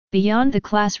Beyond the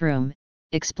classroom,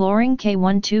 exploring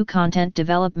K12 content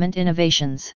development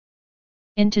innovations.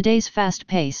 In today's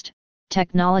fast-paced,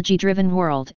 technology-driven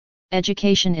world,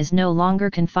 education is no longer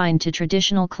confined to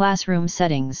traditional classroom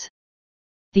settings.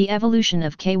 The evolution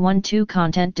of K12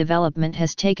 content development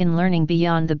has taken learning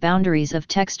beyond the boundaries of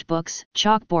textbooks,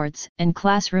 chalkboards, and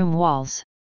classroom walls.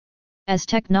 As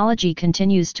technology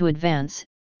continues to advance,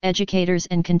 educators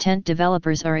and content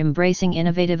developers are embracing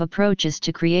innovative approaches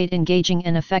to create engaging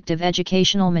and effective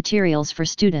educational materials for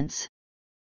students.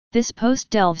 This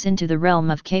post delves into the realm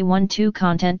of K12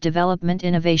 content development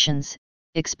innovations,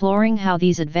 exploring how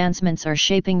these advancements are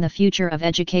shaping the future of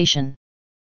education.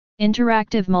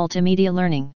 Interactive multimedia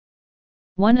learning.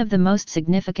 One of the most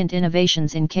significant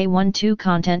innovations in K12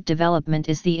 content development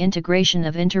is the integration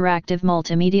of interactive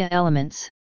multimedia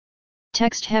elements.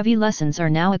 Text-heavy lessons are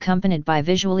now accompanied by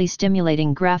visually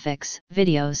stimulating graphics,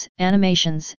 videos,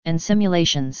 animations, and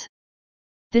simulations.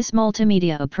 This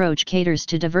multimedia approach caters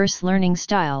to diverse learning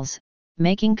styles,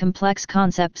 making complex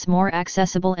concepts more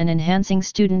accessible and enhancing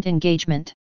student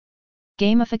engagement.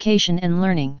 Gamification and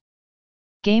learning.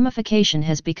 Gamification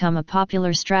has become a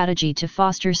popular strategy to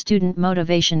foster student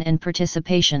motivation and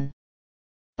participation.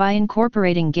 By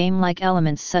incorporating game-like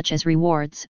elements such as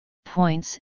rewards,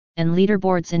 points, and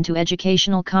leaderboards into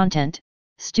educational content,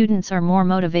 students are more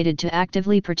motivated to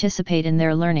actively participate in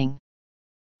their learning.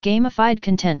 Gamified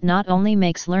content not only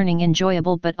makes learning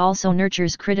enjoyable but also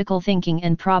nurtures critical thinking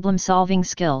and problem-solving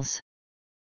skills.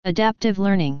 Adaptive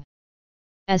learning.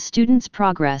 As students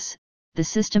progress, the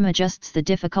system adjusts the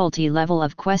difficulty level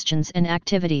of questions and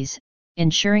activities,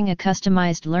 ensuring a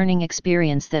customized learning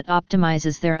experience that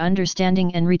optimizes their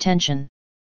understanding and retention.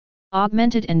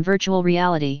 Augmented and virtual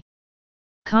reality.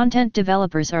 Content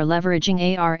developers are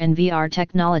leveraging AR and VR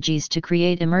technologies to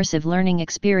create immersive learning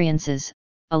experiences,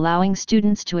 allowing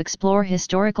students to explore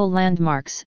historical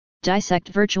landmarks, dissect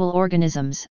virtual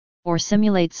organisms, or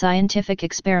simulate scientific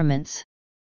experiments.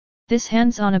 This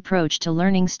hands-on approach to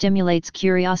learning stimulates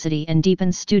curiosity and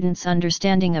deepens students'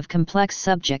 understanding of complex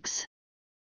subjects.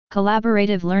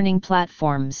 Collaborative learning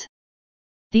platforms.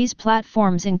 These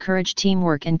platforms encourage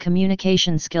teamwork and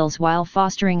communication skills while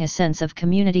fostering a sense of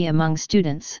community among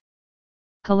students.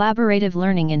 Collaborative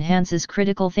learning enhances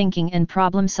critical thinking and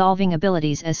problem-solving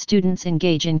abilities as students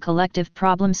engage in collective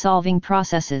problem-solving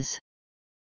processes.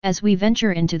 As we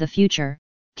venture into the future,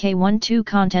 K12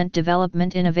 content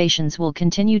development innovations will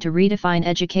continue to redefine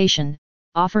education,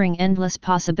 offering endless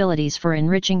possibilities for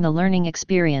enriching the learning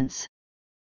experience.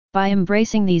 By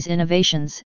embracing these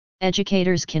innovations,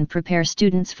 educators can prepare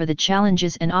students for the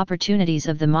challenges and opportunities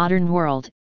of the modern world,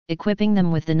 equipping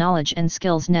them with the knowledge and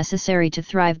skills necessary to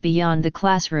thrive beyond the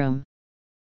classroom.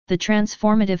 The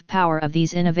transformative power of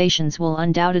these innovations will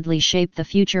undoubtedly shape the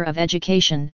future of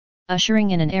education,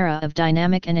 ushering in an era of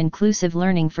dynamic and inclusive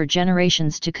learning for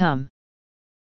generations to come.